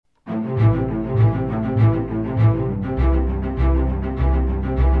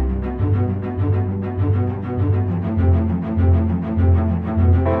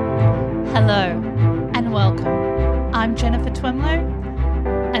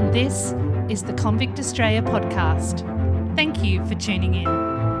and this is the Convict Australia podcast. Thank you for tuning in.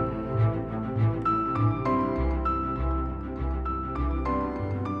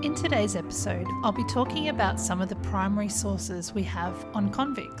 In today's episode, I'll be talking about some of the primary sources we have on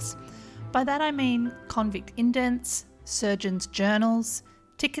convicts. By that I mean convict indents, surgeons' journals,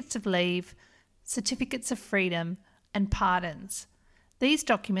 tickets of leave, certificates of freedom, and pardons. These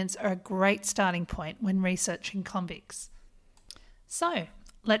documents are a great starting point when researching convicts. So,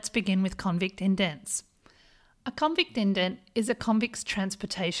 let's begin with convict indents. A convict indent is a convict's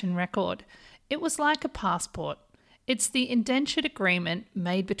transportation record. It was like a passport. It's the indentured agreement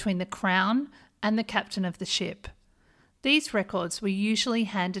made between the Crown and the captain of the ship. These records were usually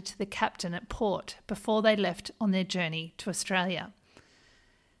handed to the captain at port before they left on their journey to Australia.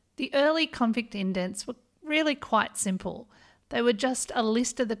 The early convict indents were really quite simple. They were just a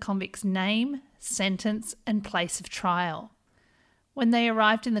list of the convict's name, sentence, and place of trial. When they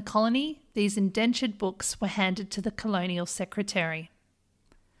arrived in the colony, these indentured books were handed to the colonial secretary.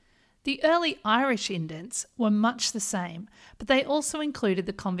 The early Irish indents were much the same, but they also included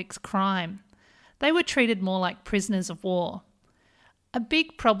the convict's crime. They were treated more like prisoners of war. A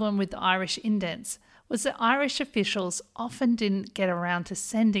big problem with the Irish indents was that Irish officials often didn't get around to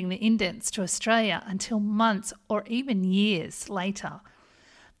sending the indents to Australia until months or even years later.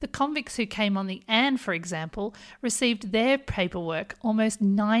 The convicts who came on the Anne, for example, received their paperwork almost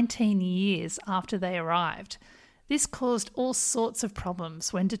 19 years after they arrived. This caused all sorts of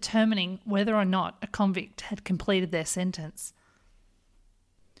problems when determining whether or not a convict had completed their sentence.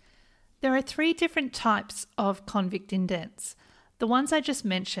 There are 3 different types of convict indents. The ones I just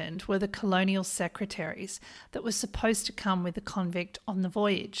mentioned were the colonial secretaries that were supposed to come with the convict on the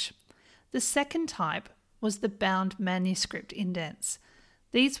voyage. The second type was the bound manuscript indents.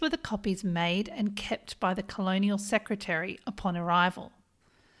 These were the copies made and kept by the colonial secretary upon arrival.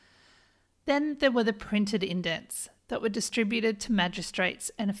 Then there were the printed indents that were distributed to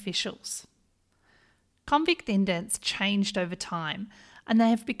magistrates and officials. Convict indents changed over time, and they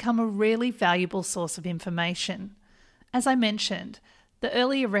have become a really valuable source of information. As I mentioned, the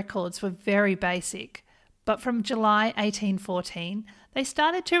earlier records were very basic, but from July 1814, they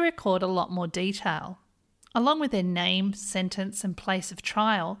started to record a lot more detail. Along with their name, sentence, and place of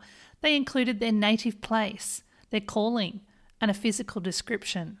trial, they included their native place, their calling, and a physical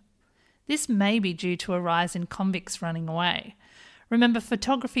description. This may be due to a rise in convicts running away. Remember,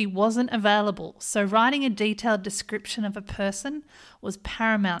 photography wasn't available, so writing a detailed description of a person was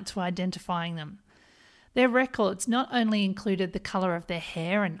paramount to identifying them. Their records not only included the colour of their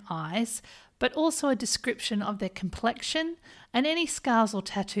hair and eyes, but also a description of their complexion and any scars or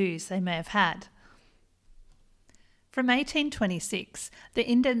tattoos they may have had. From 1826, the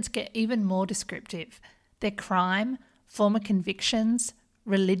indents get even more descriptive. Their crime, former convictions,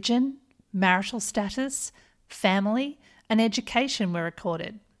 religion, marital status, family, and education were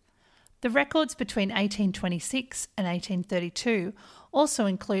recorded. The records between 1826 and 1832 also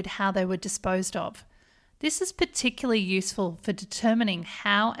include how they were disposed of. This is particularly useful for determining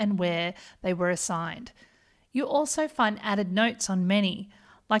how and where they were assigned. You also find added notes on many,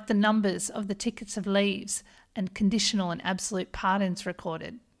 like the numbers of the tickets of leaves and conditional and absolute pardons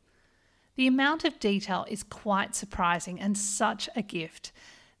recorded. The amount of detail is quite surprising and such a gift.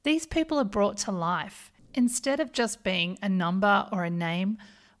 These people are brought to life. Instead of just being a number or a name,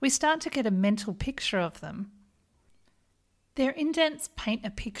 we start to get a mental picture of them. Their indents paint a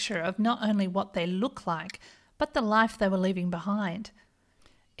picture of not only what they look like, but the life they were leaving behind.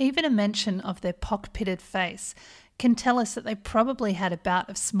 Even a mention of their pock-pitted face can tell us that they probably had a bout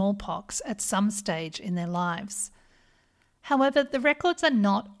of smallpox at some stage in their lives. However, the records are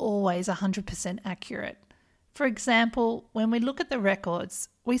not always 100% accurate. For example, when we look at the records,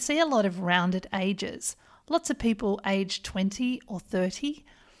 we see a lot of rounded ages, lots of people aged 20 or 30,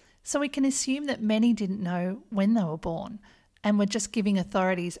 so we can assume that many didn't know when they were born and were just giving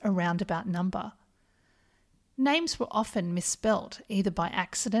authorities a roundabout number. Names were often misspelt, either by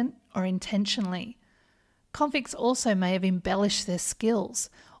accident or intentionally. Convicts also may have embellished their skills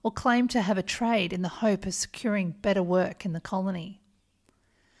or claimed to have a trade in the hope of securing better work in the colony.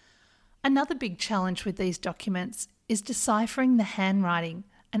 Another big challenge with these documents is deciphering the handwriting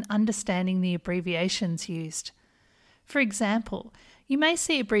and understanding the abbreviations used. For example, you may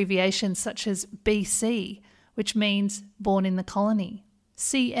see abbreviations such as BC, which means born in the colony,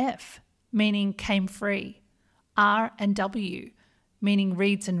 CF, meaning came free, R and W, meaning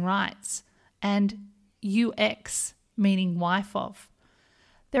reads and writes, and UX, meaning wife of.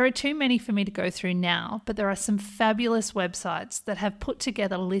 There are too many for me to go through now, but there are some fabulous websites that have put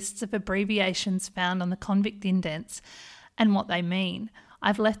together lists of abbreviations found on the convict indents and what they mean.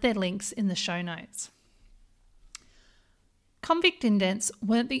 I've left their links in the show notes. Convict indents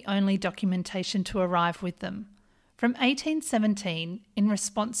weren't the only documentation to arrive with them. From 1817, in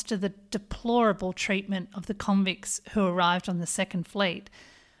response to the deplorable treatment of the convicts who arrived on the Second Fleet,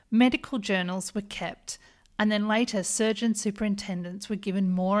 medical journals were kept, and then later surgeon superintendents were given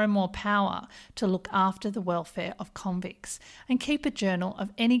more and more power to look after the welfare of convicts and keep a journal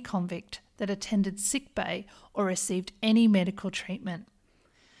of any convict that attended sick bay or received any medical treatment.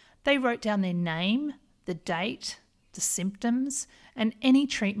 They wrote down their name, the date, the symptoms, and any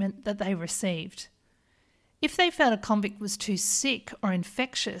treatment that they received. If they felt a convict was too sick or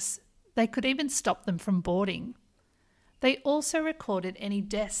infectious, they could even stop them from boarding. They also recorded any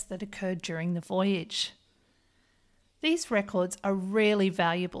deaths that occurred during the voyage. These records are really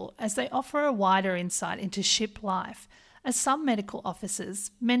valuable as they offer a wider insight into ship life, as some medical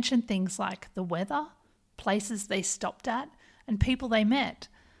officers mention things like the weather, places they stopped at, and people they met.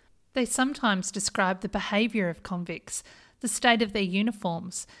 They sometimes describe the behaviour of convicts, the state of their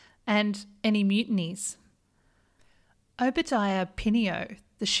uniforms, and any mutinies. Obadiah Pineo,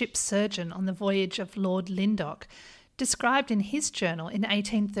 the ship's surgeon on the voyage of Lord Lyndoch, described in his journal in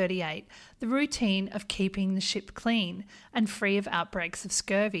 1838 the routine of keeping the ship clean and free of outbreaks of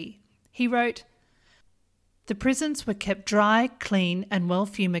scurvy. He wrote, "The prisons were kept dry, clean, and well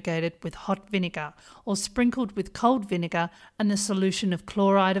fumigated with hot vinegar, or sprinkled with cold vinegar and the solution of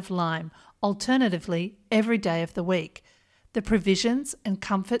chloride of lime, alternatively every day of the week. The provisions and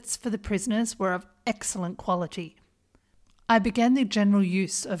comforts for the prisoners were of excellent quality. I began the general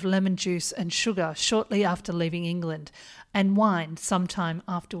use of lemon juice and sugar shortly after leaving England, and wine some time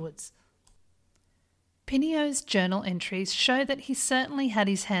afterwards." Pineo's journal entries show that he certainly had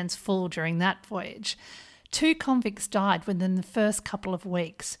his hands full during that voyage. 2 convicts died within the first couple of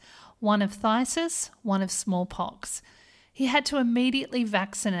weeks, one of phthisis, one of smallpox. He had to immediately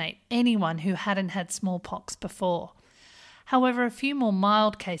vaccinate anyone who hadn't had smallpox before. However, a few more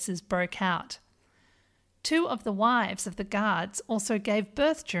mild cases broke out. 2 of the wives of the guards also gave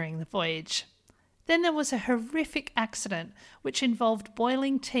birth during the voyage. Then there was a horrific accident which involved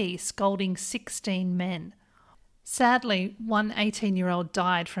boiling tea scalding 16 men. Sadly, one 18-year-old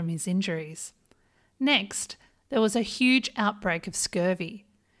died from his injuries. Next, there was a huge outbreak of scurvy.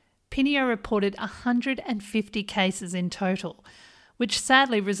 Pineo reported 150 cases in total, which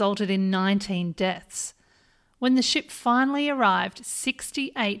sadly resulted in 19 deaths. When the ship finally arrived,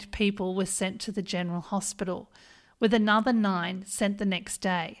 68 people were sent to the General Hospital, with another 9 sent the next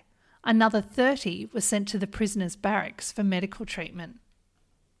day. Another 30 were sent to the prisoners' barracks for medical treatment.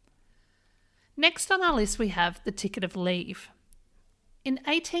 Next on our list we have the ticket of leave. In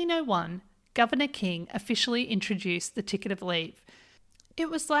 1801, Governor King officially introduced the ticket of leave.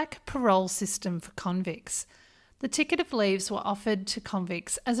 It was like a parole system for convicts. The ticket of leaves were offered to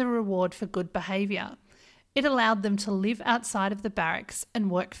convicts as a reward for good behaviour. It allowed them to live outside of the barracks and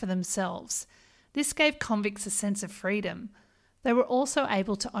work for themselves. This gave convicts a sense of freedom. They were also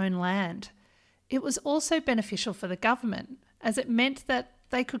able to own land. It was also beneficial for the government, as it meant that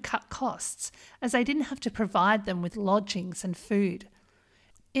they could cut costs, as they didn't have to provide them with lodgings and food.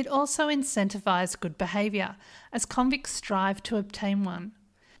 It also incentivised good behaviour, as convicts strived to obtain one.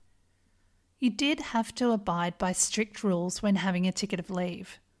 You did have to abide by strict rules when having a ticket of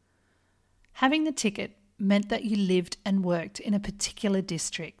leave. Having the ticket meant that you lived and worked in a particular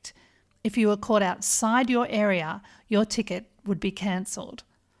district. If you were caught outside your area, your ticket would be cancelled.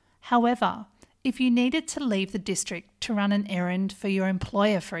 However, if you needed to leave the district to run an errand for your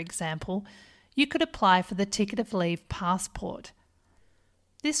employer, for example, you could apply for the ticket of leave passport.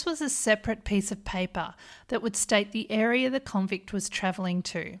 This was a separate piece of paper that would state the area the convict was travelling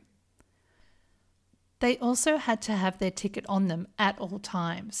to. They also had to have their ticket on them at all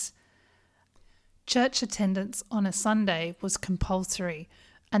times. Church attendance on a Sunday was compulsory,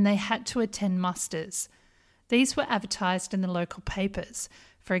 and they had to attend musters. These were advertised in the local papers,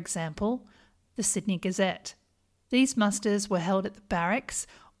 for example, the Sydney Gazette. These musters were held at the barracks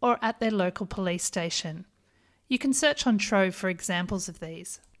or at their local police station. You can search on Trove for examples of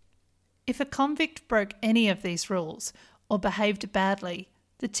these. If a convict broke any of these rules or behaved badly,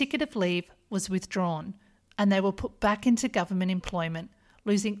 the ticket of leave was withdrawn and they were put back into government employment,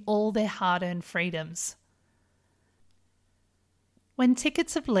 losing all their hard-earned freedoms. When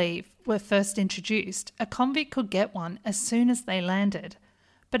tickets of leave were first introduced, a convict could get one as soon as they landed.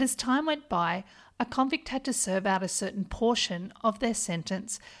 But as time went by, a convict had to serve out a certain portion of their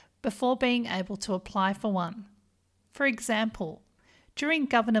sentence before being able to apply for one. For example, during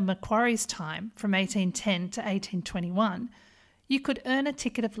Governor Macquarie's time from 1810 to 1821, you could earn a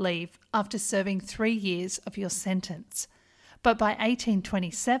ticket of leave after serving 3 years of your sentence. but by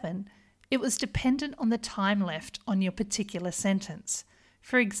 1827, it was dependent on the time left on your particular sentence.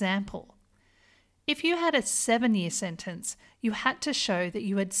 For example, if you had a 7-year sentence, you had to show that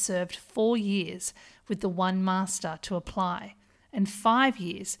you had served 4 years with the one master to apply, and 5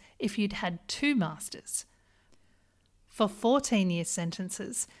 years if you'd had 2 masters. For 14-year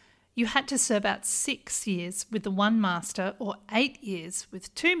sentences, you had to serve out 6 years with the one master, or 8 years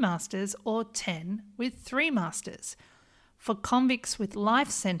with 2 masters, or 10 with 3 masters. For convicts with life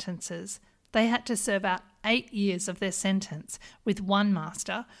sentences, they had to serve out 8 years of their sentence with one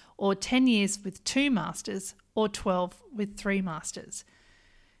master, or 10 years with 2 masters, or 12 with 3 masters.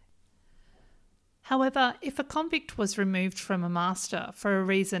 However, if a convict was removed from a master for a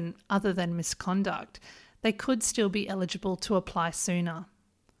reason other than misconduct, they could still be eligible to apply sooner.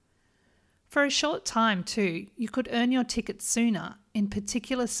 For a short time too, you could earn your ticket sooner in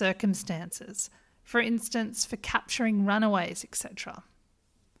particular circumstances, for instance for capturing runaways, etc.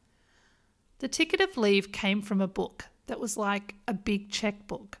 The ticket of leave came from a book that was like a big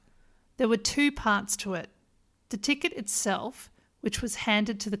checkbook. There were 2 parts to it. The ticket itself, which was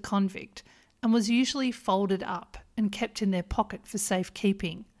handed to the convict and was usually folded up and kept in their pocket for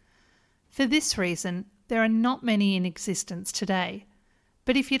safekeeping. For this reason, there are not many in existence today.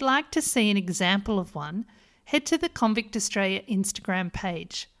 But if you'd like to see an example of one, head to the Convict Australia Instagram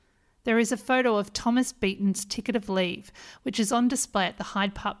page. There is a photo of Thomas Beaton's ticket of leave, which is on display at the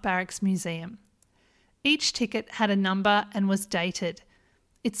Hyde Park Barracks Museum. Each ticket had a number and was dated.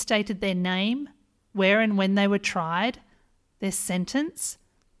 It stated their name, where and when they were tried, their sentence,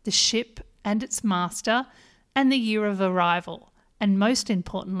 the ship and its master, and the year of arrival, and most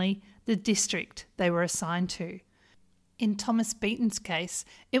importantly, the district they were assigned to. In Thomas Beaton's case,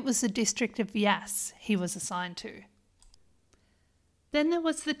 it was the district of Yass he was assigned to. Then there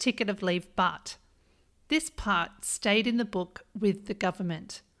was the ticket of leave but. This part stayed in the book with the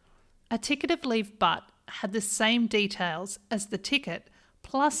government. A ticket of leave but had the same details as the ticket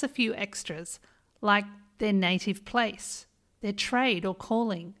plus a few extras like their native place, their trade or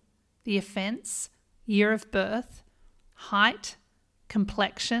calling, the offence, year of birth, height,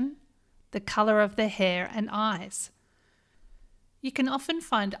 complexion, the colour of their hair and eyes. You can often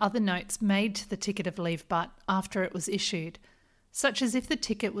find other notes made to the ticket of leave but after it was issued, such as if the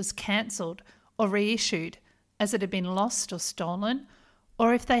ticket was cancelled or reissued as it had been lost or stolen,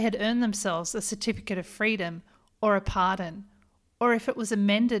 or if they had earned themselves a certificate of freedom or a pardon, or if it was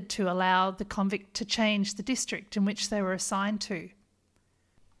amended to allow the convict to change the district in which they were assigned to.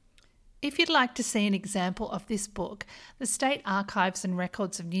 If you'd like to see an example of this book, the State Archives and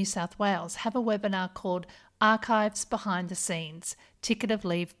Records of New South Wales have a webinar called Archives Behind the Scenes, Ticket of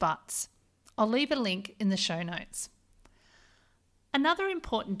Leave Buts. I'll leave a link in the show notes. Another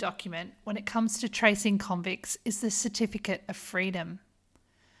important document when it comes to tracing convicts is the Certificate of Freedom.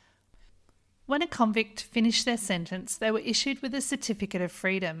 When a convict finished their sentence, they were issued with a Certificate of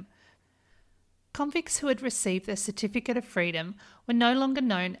Freedom. Convicts who had received their Certificate of Freedom were no longer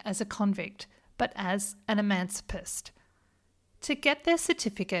known as a convict, but as an emancipist. To get their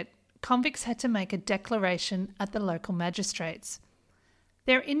certificate, convicts had to make a declaration at the local magistrates.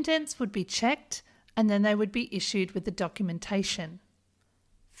 Their indents would be checked and then they would be issued with the documentation.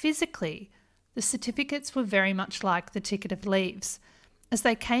 Physically, the certificates were very much like the ticket of leaves, as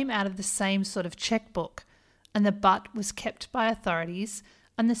they came out of the same sort of checkbook, and the butt was kept by authorities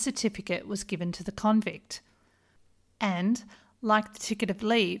and the certificate was given to the convict. And, like the ticket of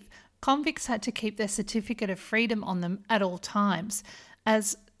leave, convicts had to keep their Certificate of Freedom on them at all times,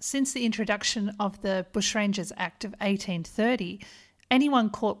 as since the introduction of the Bushrangers Act of 1830, anyone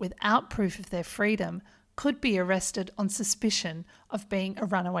caught without proof of their freedom could be arrested on suspicion of being a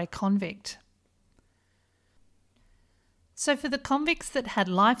runaway convict. So for the convicts that had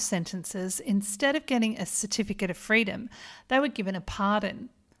life sentences, instead of getting a Certificate of Freedom, they were given a pardon.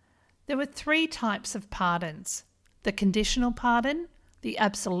 There were 3 types of pardons: the conditional pardon, the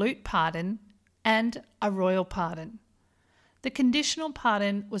absolute pardon, and a royal pardon. The conditional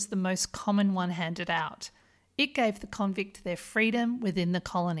pardon was the most common one handed out. It gave the convict their freedom within the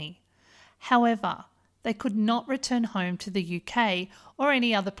colony. However, they could not return home to the UK or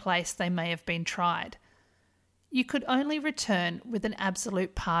any other place they may have been tried. You could only return with an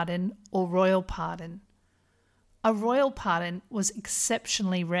absolute pardon or royal pardon. A royal pardon was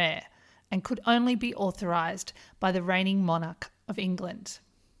exceptionally rare and could only be authorised by the reigning monarch of England.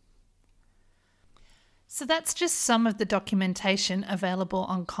 So that's just some of the documentation available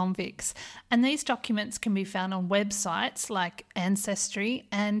on convicts, and these documents can be found on websites like Ancestry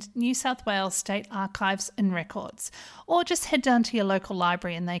and New South Wales State Archives and Records, or just head down to your local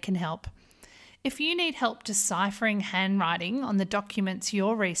library and they can help. If you need help deciphering handwriting on the documents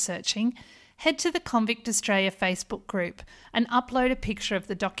you're researching, head to the Convict Australia Facebook group and upload a picture of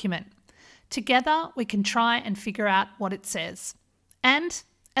the document. Together, we can try and figure out what it says. And,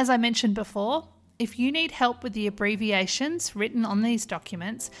 as I mentioned before, if you need help with the abbreviations written on these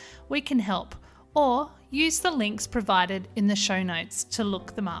documents, we can help, or use the links provided in the show notes to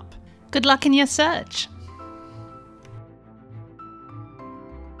look them up. Good luck in your search!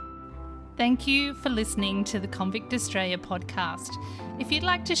 Thank you for listening to the Convict Australia podcast. If you'd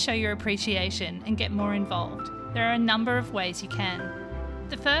like to show your appreciation and get more involved, there are a number of ways you can.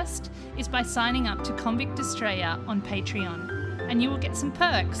 The first is by signing up to Convict Australia on Patreon, and you will get some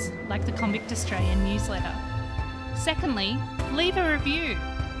perks like the Convict Australia newsletter. Secondly, leave a review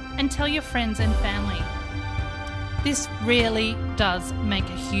and tell your friends and family. This really does make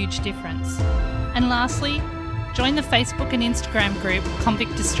a huge difference. And lastly, join the Facebook and Instagram group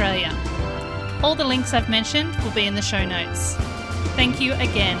Convict Australia. All the links I've mentioned will be in the show notes. Thank you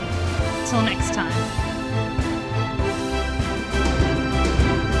again. Till next time.